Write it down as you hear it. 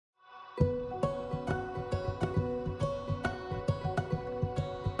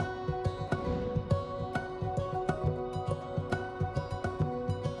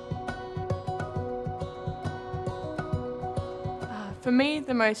For me,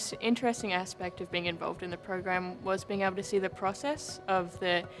 the most interesting aspect of being involved in the program was being able to see the process of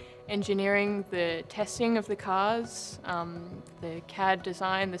the engineering, the testing of the cars, the CAD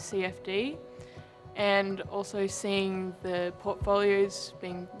design, the CFD, and also seeing the portfolios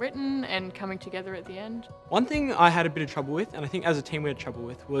being written and coming together at the end. One thing I had a bit of trouble with, and I think as a team we had trouble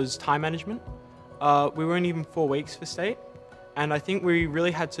with, was time management. We were only given 4 weeks for state, and I think we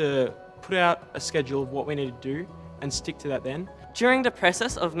really had to put out a schedule of what we needed to do and stick to that then. During the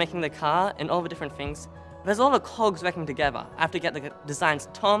process of making the car and all the different things, there's a lot of cogs working together. I have to get the designs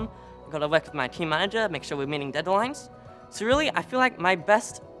to Tom, I've got to work with my team manager, make sure we're meeting deadlines. So really, I feel like my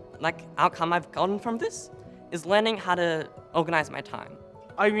best outcome I've gotten from this is learning how to organize my time.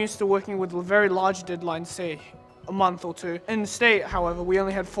 I'm used to working with very large deadlines, say a month or 2. In the state, however, we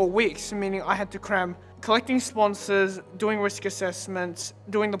only had 4 weeks, meaning I had to cram collecting sponsors, doing risk assessments,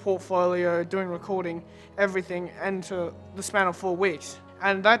 doing the portfolio, doing recording, everything into the span of 4 weeks.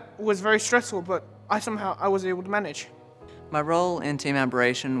 And that was very stressful, but I was able to manage. My role in Team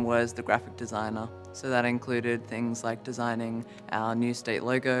Aberration was the graphic designer. So that included things like designing our new state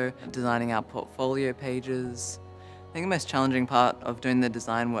logo, designing our portfolio pages. I think the most challenging part of doing the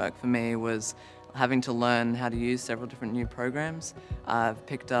design work for me was having to learn how to use several different new programs. I've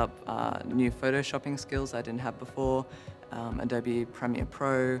picked up new photoshopping skills I didn't have before, Adobe Premiere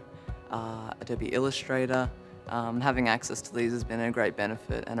Pro, Adobe Illustrator. Having access to these has been a great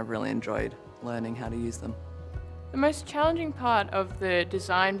benefit, and I've really enjoyed learning how to use them. The most challenging part of the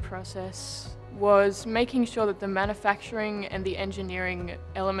design process was making sure that the manufacturing and the engineering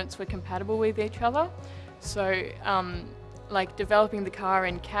elements were compatible with each other. So like developing the car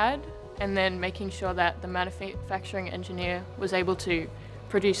in CAD and then making sure that the manufacturing engineer was able to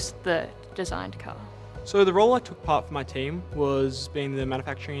produce the designed car. So the role I took part for my team was being the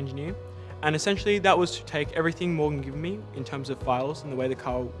manufacturing engineer, and essentially that was to take everything Morgan given me in terms of files and the way the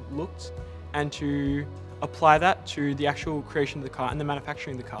car looked and to apply that to the actual creation of the car and the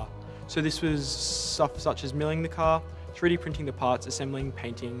manufacturing of the car. So this was stuff such as milling the car, 3D printing the parts, assembling,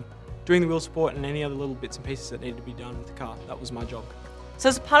 painting, doing the wheel support and any other little bits and pieces that needed to be done with the car. That was my job. So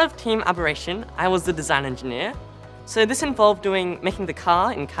as part of Team Aberration, I was the design engineer. So this involved making the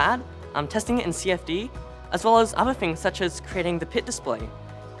car in CAD, testing it in CFD, as well as other things such as creating the pit display.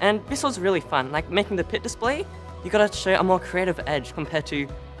 And this was really fun. Like making the pit display, you got to show a more creative edge compared to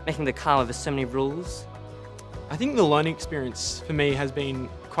making the car with so many rules. I think the learning experience for me has been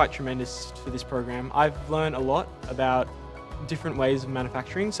quite tremendous for this program. I've learned a lot about different ways of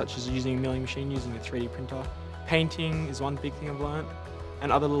manufacturing, such as using a milling machine, using a 3D printer. Painting is one big thing I've learned, and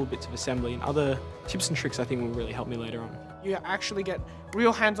other little bits of assembly and other tips and tricks I think will really help me later on. You actually get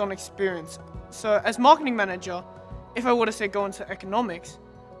real hands-on experience. So as marketing manager, if I were to say go into economics,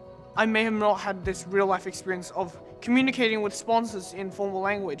 I may have not had this real-life experience of communicating with sponsors in formal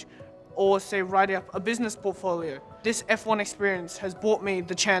language, or say writing up a business portfolio. This F1 experience has brought me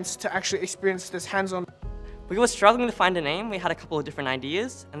the chance to actually experience this hands-on. We were struggling to find a name. We had a couple of different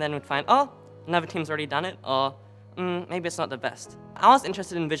ideas, and then we'd find, oh, another team's already done it, or maybe it's not the best. I was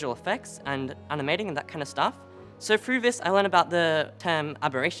interested in visual effects and animating and that kind of stuff. So through this, I learned about the term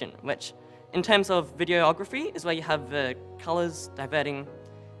aberration, which in terms of videography is where you have the colors diverting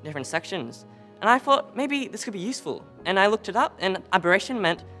different sections. And I thought maybe this could be useful. And I looked it up, and aberration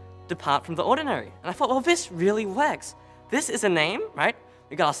meant depart from the ordinary. And I thought, well, this really works. This is a name, right?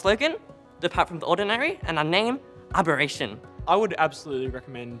 We got our slogan, depart from the ordinary, and our name, Aberration. I would absolutely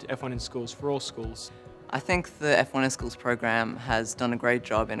recommend F1 in schools for all schools. I think the F1 in Schools program has done a great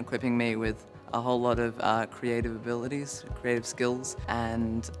job in equipping me with a whole lot of creative abilities, creative skills,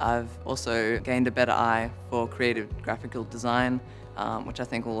 and I've also gained a better eye for creative graphical design, which I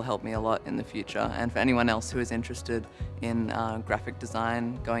think will help me a lot in the future. And for anyone else who is interested in graphic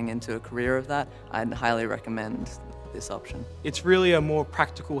design, going into a career of that, I'd highly recommend this option. It's really a more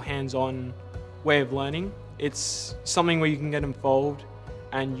practical, hands-on way of learning. It's something where you can get involved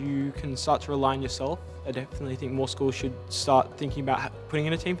and you can start to rely on yourself. I definitely think more schools should start thinking about putting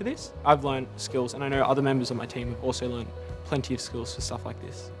in a team for this. I've learned skills, and I know other members of my team have also learned plenty of skills for stuff like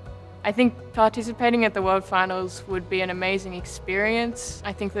this. I think participating at the World Finals would be an amazing experience.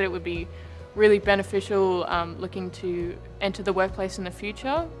 I think that it would be really beneficial looking to enter the workplace in the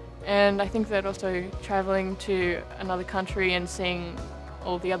future. And I think that also travelling to another country and seeing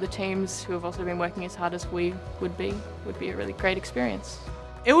all the other teams who have also been working as hard as we would be a really great experience.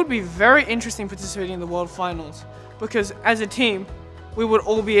 It would be very interesting participating in the World Finals because as a team, we would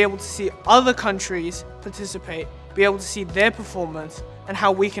all be able to see other countries participate, be able to see their performance and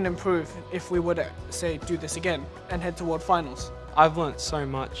how we can improve if we were to, say, do this again and head to World Finals. I've learnt so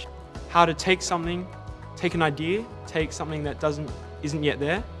much. How to take an idea, take something that doesn't isn't yet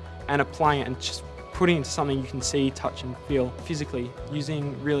there, and applying it and just putting it into something you can see, touch and feel physically,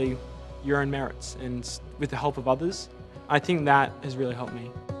 using really your own merits and with the help of others. I think that has really helped me.